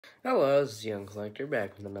Hello, this is Young Collector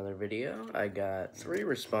back with another video. I got 3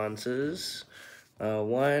 responses.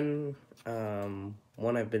 One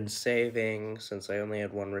I've been saving since I only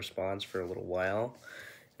had 1 response for a little while.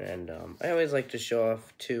 And I always like to show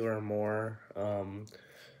off 2 or more. And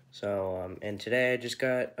today I just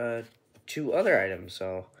got 2 other items.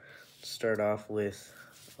 So let's start off with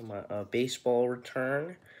a baseball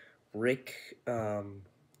return. Rick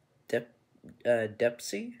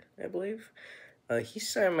Dempsey, I believe. He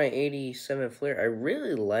signed my 87 Flair. I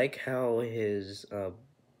really like how his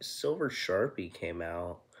silver Sharpie came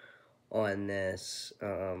out on this.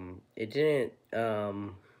 It didn't, I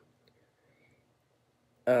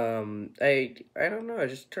don't know, it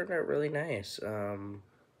just turned out really nice. It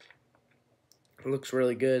looks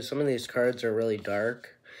really good. Some of these cards are really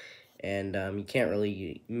dark, and you can't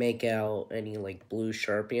really make out any, like, blue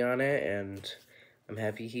Sharpie on it, and I'm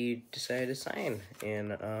happy he decided to sign.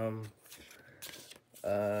 And,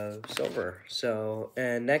 silver. So,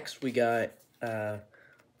 and next we got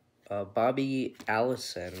Bobby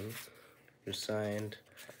Allison, who signed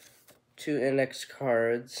 2 index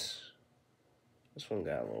cards. This one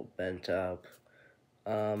got a little bent up.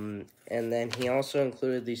 And then he also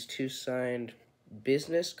included these 2 signed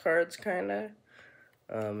business cards, kinda.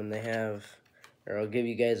 And they have, or I'll give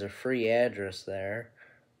you guys a free address there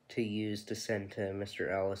to use to send to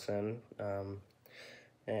Mr. Allison.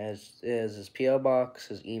 As his P.O. box,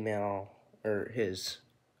 his email, or his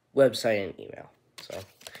website and email. So,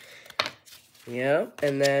 yeah.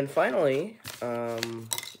 And then finally,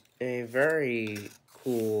 a very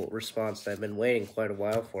cool response that I've been waiting quite a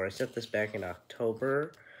while for. I sent this back in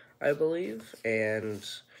October, I believe, and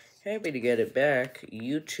happy to get it back.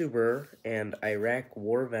 YouTuber and Iraq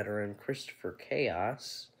war veteran Christopher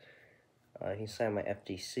Chaos. He signed my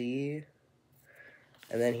FTC.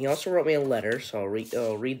 And then he also wrote me a letter, so I'll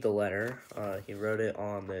read the letter. He wrote it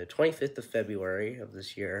on the 25th of February of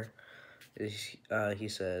this year. He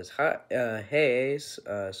says, "Hi, hey Ace,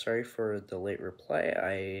 sorry for the late reply.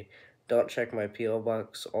 I don't check my P.O.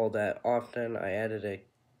 box all that often. I added a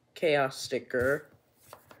chaos sticker."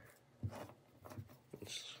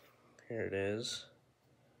 Here it is.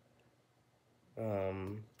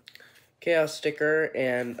 Chaos sticker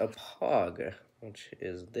and a pog, which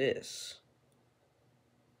is this.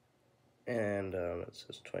 And it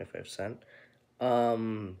says 25 cents.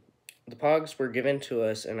 The pogs were given to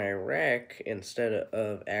us in Iraq instead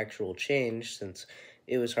of actual change, since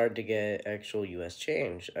it was hard to get actual U.S.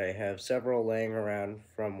 change. I have several laying around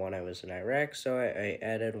from when I was in Iraq, so I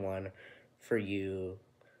added one for you.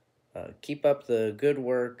 Keep up the good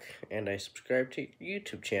work, and I subscribe to your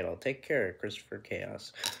YouTube channel. Take care, Christopher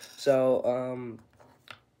Chaos. So,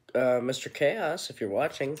 Mr. Chaos, if you're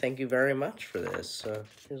watching, thank you very much for this.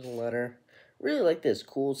 Here's a letter. Really like this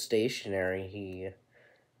cool stationery he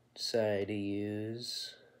decided to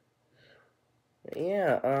use.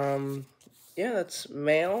 Yeah, yeah, that's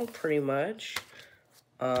mail, pretty much.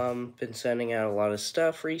 Been sending out a lot of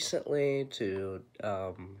stuff recently to,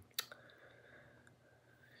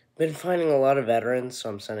 been finding a lot of veterans, so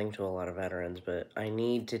I'm sending to a lot of veterans, but I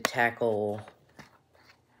need to tackle,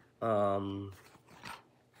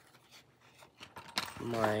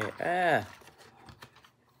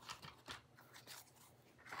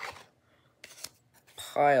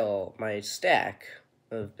 my stack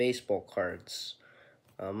of baseball cards.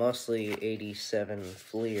 Mostly 87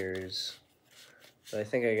 Fleers. But I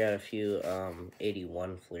think I got a few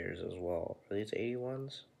 81 Fleers as well. Are these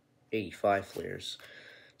 81s? 85 Fleers.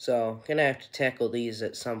 So, gonna have to tackle these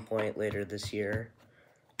at some point later this year.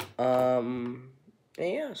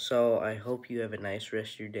 Yeah, so I hope you have a nice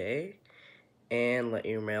rest of your day. And let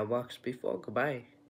your mailbox be full. Goodbye.